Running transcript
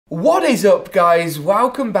What is up guys,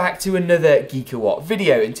 welcome back to another GeekaWhat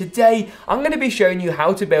video, and today I'm going to be showing you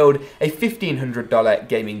how to build a $1,500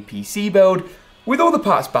 gaming PC build. With all the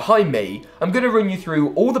parts behind me, I'm going to run you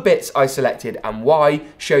through all the bits I selected and why,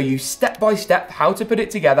 show you step by step how to put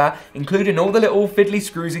it together, including all the little fiddly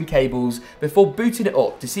screws and cables, before booting it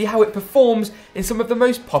up to see how it performs in some of the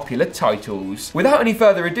most popular titles. Without any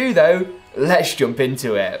further ado though, let's jump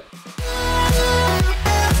into it.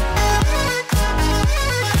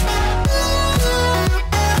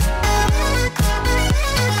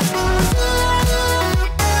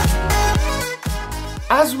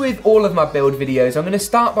 As with all of my build videos, I'm going to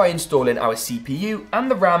start by installing our CPU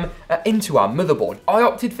and the RAM into our motherboard. I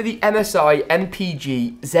opted for the MSI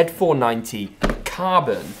MPG Z490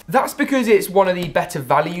 Carbon. That's because it's one of the better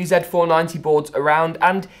value Z490 boards around,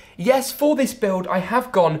 and yes, for this build I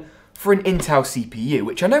have gone for an Intel CPU,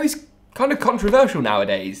 which I know is kind of controversial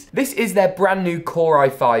nowadays. This is their brand new Core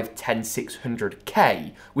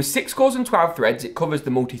i5-10600K. With 6 cores and 12 threads, it covers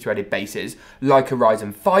the multi-threaded bases like a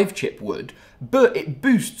Ryzen 5 chip would, but it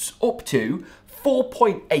boosts up to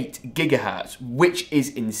 4.8 gigahertz, which is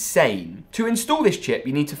insane. To install this chip,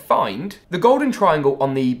 you need to find the golden triangle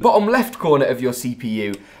on the bottom left corner of your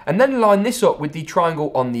CPU, and then line this up with the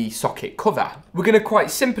triangle on the socket cover. We're going to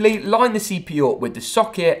quite simply line the CPU up with the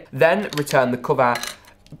socket, then return the cover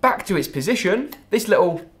back to its position. This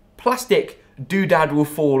little plastic doodad will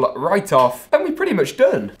fall right off, and we're pretty much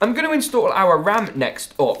done. I'm going to install our RAM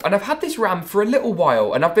next up, and I've had this RAM for a little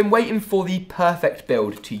while and I've been waiting for the perfect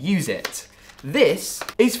build to use it. This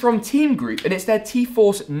is from Teamgroup and it's their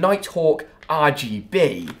T-Force Nighthawk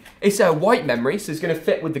RGB. It's a white memory, so it's going to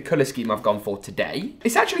fit with the colour scheme I've gone for today.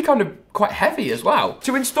 It's actually kind of quite heavy as well.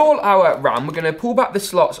 To install our RAM, we're going to pull back the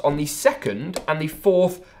slots on the second and the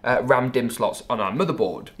fourth RAM DIMM slots on our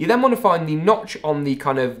motherboard. You then want to find the notch on the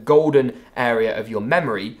kind of golden area of your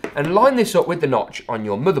memory and line this up with the notch on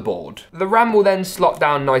your motherboard. The RAM will then slot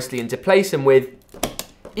down nicely into place, and with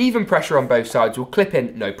even pressure on both sides will clip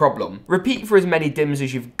in no problem. Repeat for as many DIMMs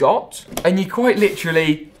as you've got, and you're quite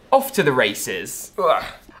literally off to the races. Ugh.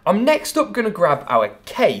 I'm next up going to grab our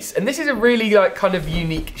case, and this is a really kind of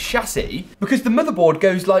unique chassis because the motherboard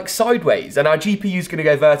goes like sideways and our GPU is going to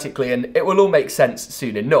go vertically, and it will all make sense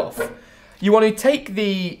soon enough. You want to take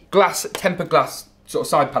the tempered glass sort of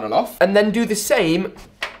side panel off and then do the same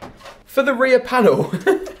for the rear panel.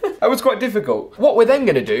 That was quite difficult. What we're then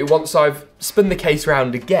going to do, once I've spun the case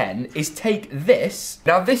round again, is take this.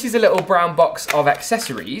 Now this is a little brown box of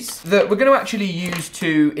accessories that we're going to actually use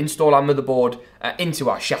to install our motherboard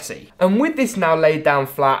into our chassis. And with this now laid down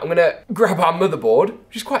flat, I'm going to grab our motherboard,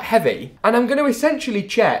 which is quite heavy, and I'm going to essentially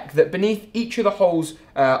check that beneath each of the holes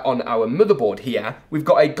on our motherboard here, we've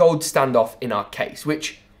got a gold standoff in our case,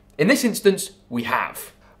 which in this instance, we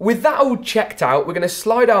have. With that all checked out, we're going to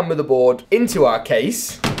slide our motherboard into our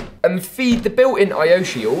case and feed the built-in I/O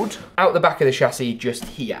shield out the back of the chassis just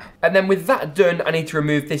here. And then with that done, I need to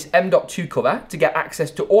remove this M.2 cover to get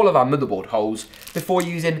access to all of our motherboard holes before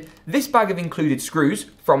using this bag of included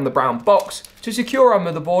screws from the brown box to secure our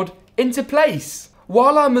motherboard into place.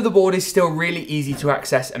 While our motherboard is still really easy to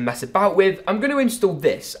access and mess about with, I'm going to install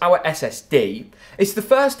this, our SSD. It's the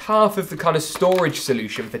first half of the kind of storage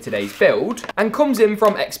solution for today's build and comes in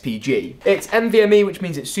from XPG. It's NVMe, which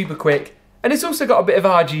means it's super quick, and it's also got a bit of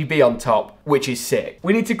RGB on top, which is sick.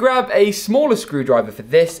 We need to grab a smaller screwdriver for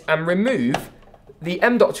this and remove the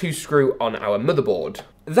M.2 screw on our motherboard.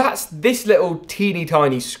 That's this little teeny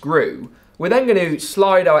tiny screw. We're then going to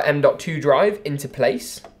slide our M.2 drive into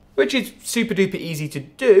place, which is super duper easy to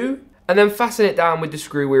do, and then fasten it down with the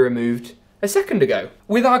screw we removed a second ago.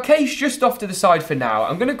 With our case just off to the side for now,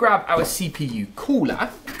 I'm going to grab our CPU cooler,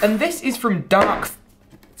 and this is from Darkflash,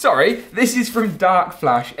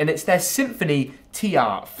 and it's their Symphony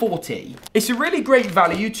TR40. It's a really great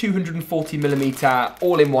value 240mm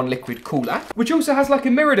all-in-one liquid cooler, which also has like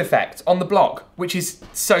a mirrored effect on the block, which is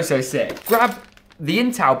so sick. Grab the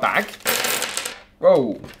Intel bag,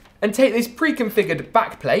 and take this pre-configured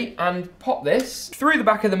backplate and pop this through the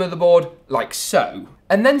back of the motherboard like so.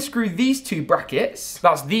 And then screw these two brackets,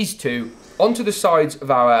 that's these two, onto the sides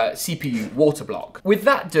of our CPU water block. With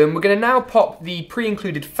that done, we're going to now pop the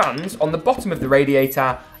pre-included fans on the bottom of the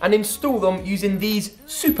radiator and install them using these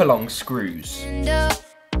super long screws.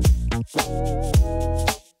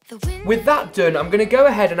 With that done, I'm going to go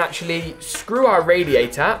ahead and actually screw our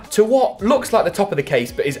radiator to what looks like the top of the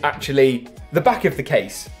case, but is actually the back of the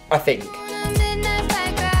case, I think.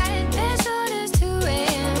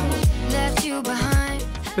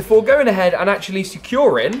 Before going ahead and actually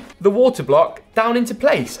securing the water block down into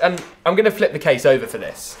place. And I'm going to flip the case over for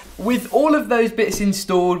this. With all of those bits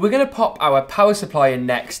installed, we're going to pop our power supply in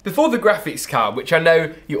next before the graphics card, which I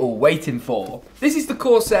know you're all waiting for. This is the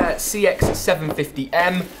Corsair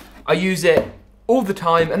CX750M. I use it all the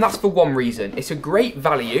time, and that's for one reason. It's a great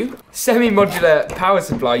value, semi-modular power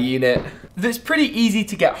supply unit that's pretty easy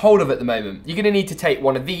to get hold of at the moment. You're gonna need to take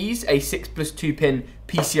one of these, a 6+2 pin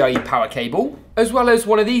PCIe power cable, as well as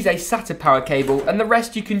one of these, a SATA power cable, and the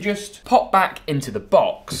rest you can just pop back into the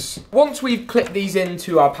box. Once we've clipped these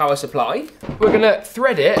into our power supply, we're gonna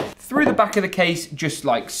thread it through the back of the case just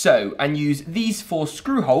like so, and use these 4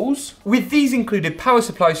 screw holes with these included power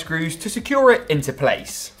supply screws to secure it into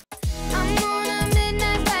place.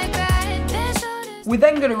 We're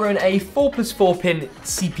then going to run a 4+4 pin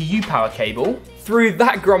CPU power cable through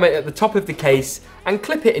that grommet at the top of the case and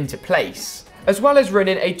clip it into place, as well as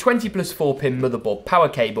running a 20+4 pin motherboard power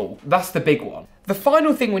cable. That's the big one. The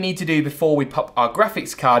final thing we need to do before we pop our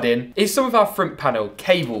graphics card in is some of our front panel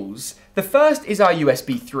cables. The first is our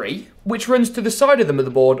USB 3, which runs to the side of the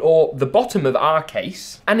motherboard or the bottom of our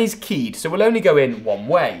case and is keyed, so we'll only go in one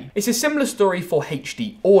way. It's a similar story for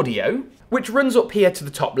HD audio, which runs up here to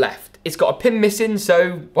the top left. It's got a pin missing,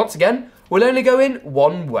 so once again, we'll only go in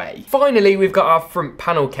one way. Finally, we've got our front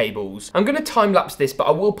panel cables. I'm gonna time lapse this, but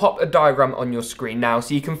I will pop a diagram on your screen now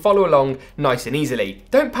so you can follow along nice and easily.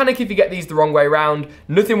 Don't panic if you get these the wrong way around.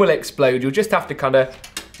 Nothing will explode. You'll just have to kind of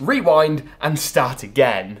rewind and start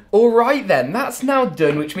again. All right then, that's now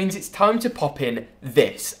done, which means it's time to pop in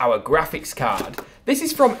this, our graphics card. This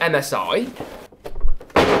is from MSI.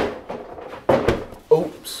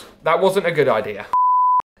 Oops, that wasn't a good idea.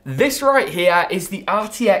 This right here is the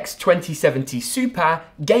RTX 2070 Super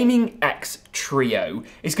Gaming X Trio.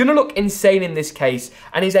 It's gonna look insane in this case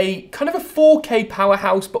and is a kind of a 4K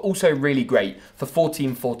powerhouse, but also really great for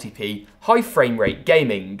 1440p high frame rate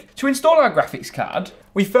gaming. To install our graphics card,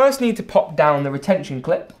 we first need to pop down the retention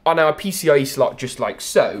clip on our PCIe slot just like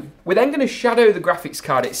so. We're then gonna shadow the graphics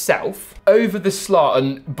card itself over the slot,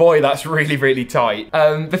 and boy, that's really, really tight.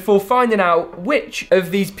 Before finding out which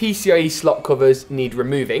of these PCIe slot covers need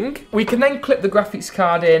removing. We can then clip the graphics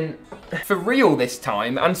card in for real this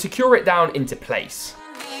time and secure it down into place.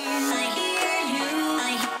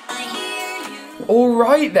 All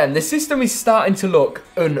right then, the system is starting to look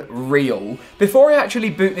unreal. Before I actually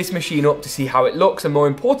boot this machine up to see how it looks and more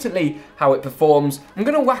importantly, how it performs, I'm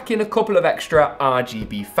gonna whack in a couple of extra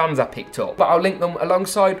RGB fans I picked up, but I'll link them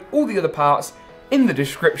alongside all the other parts in the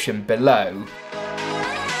description below.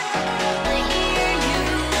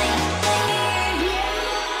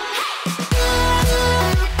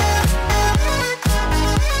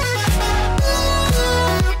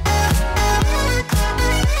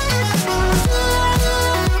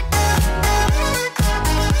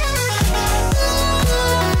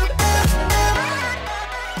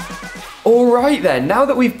 Alright then, now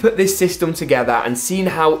that we've put this system together and seen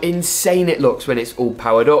how insane it looks when it's all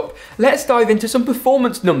powered up, let's dive into some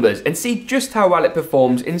performance numbers and see just how well it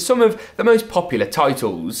performs in some of the most popular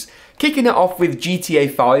titles. Kicking it off with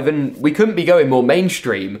GTA 5, and we couldn't be going more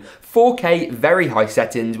mainstream. 4K, very high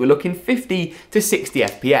settings, we're looking 50 to 60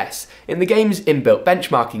 FPS in the game's inbuilt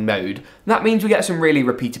benchmarking mode. That means we get some really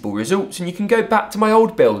repeatable results, and you can go back to my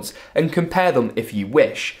old builds and compare them if you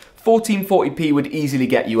wish. 1440p would easily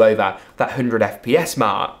get you over that 100 FPS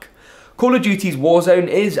mark. Call of Duty's Warzone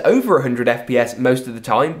is over 100 FPS most of the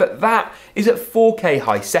time, but that is at 4K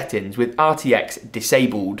high settings with RTX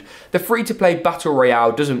disabled. The free-to-play Battle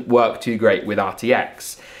Royale doesn't work too great with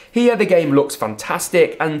RTX. Here the game looks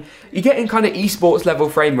fantastic and you're getting kind of esports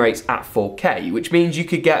level frame rates at 4K, which means you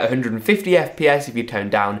could get 150 FPS if you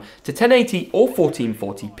tone down to 1080 or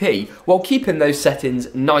 1440p while keeping those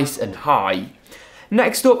settings nice and high.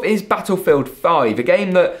 Next up is Battlefield 5, a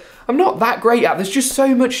game that I'm not that great at. There's just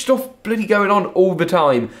so much stuff bloody going on all the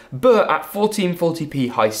time. But at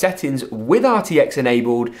 1440p high settings with RTX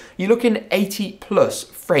enabled, you're looking 80 plus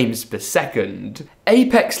frames per second.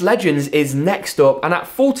 Apex Legends is next up, and at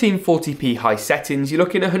 1440p high settings, you're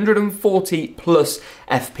looking 140 plus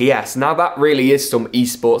FPS. Now that really is some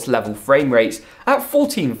esports level frame rates at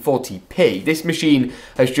 1440p. This machine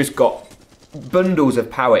has just got bundles of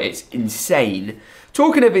power, it's insane.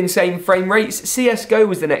 Talking of insane frame rates, CSGO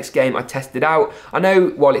was the next game I tested out. I know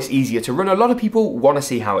while it's easier to run, a lot of people want to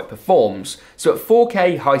see how it performs. So at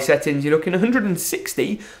 4K high settings, you're looking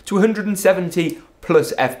 160 to 170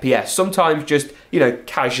 plus FPS, sometimes just,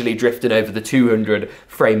 casually drifting over the 200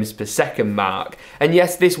 frames per second mark. And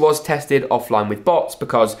yes, this was tested offline with bots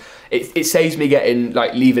because it saves me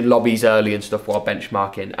leaving lobbies early and stuff while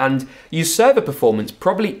benchmarking. And your server performance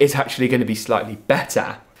probably is actually going to be slightly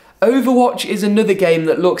better. Overwatch is another game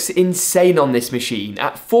that looks insane on this machine.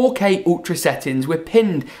 At 4K ultra settings, we're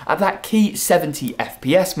pinned at that key 70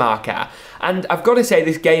 FPS marker. And I've got to say,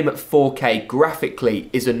 this game at 4K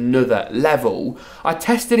graphically is another level. I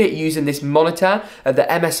tested it using this monitor that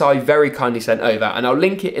MSI very kindly sent over, and I'll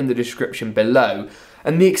link it in the description below.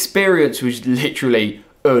 And the experience was literally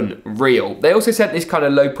unreal. They also sent this kind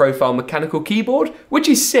of low profile mechanical keyboard, which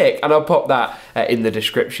is sick, and I'll pop that in the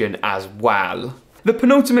description as well. The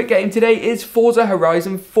penultimate game today is Forza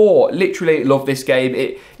Horizon 4. Literally love this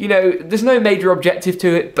game. There's no major objective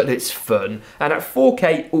to it, but it's fun. And at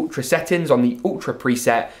 4K ultra settings on the ultra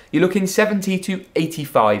preset, you're looking 70 to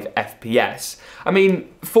 85 FPS. I mean,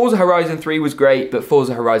 Forza Horizon 3 was great, but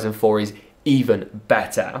Forza Horizon 4 is even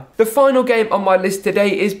better. The final game on my list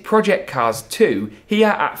today is Project Cars 2. Here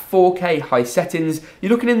at 4K high settings, you're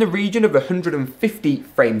looking in the region of 150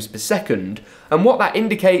 frames per second. And what that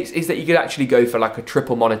indicates is that you could actually go for like a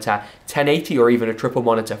triple monitor 1080 or even a triple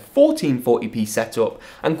monitor 1440p setup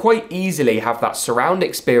and quite easily have that surround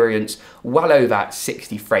experience well over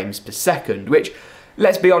 60 frames per second, which,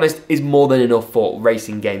 let's be honest, is more than enough for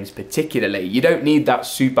racing games particularly. You don't need that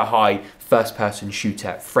super high first-person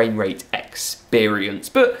shooter frame rate experience,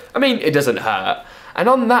 but I mean, it doesn't hurt. And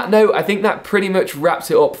on that note, I think that pretty much wraps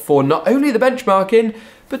it up for not only the benchmarking,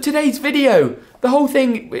 but today's video. The whole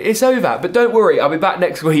thing is over, but don't worry, I'll be back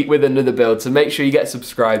next week with another build, so make sure you get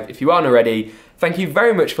subscribed if you aren't already. Thank you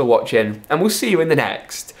very much for watching, and we'll see you in the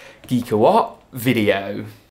next GeekaWhat video.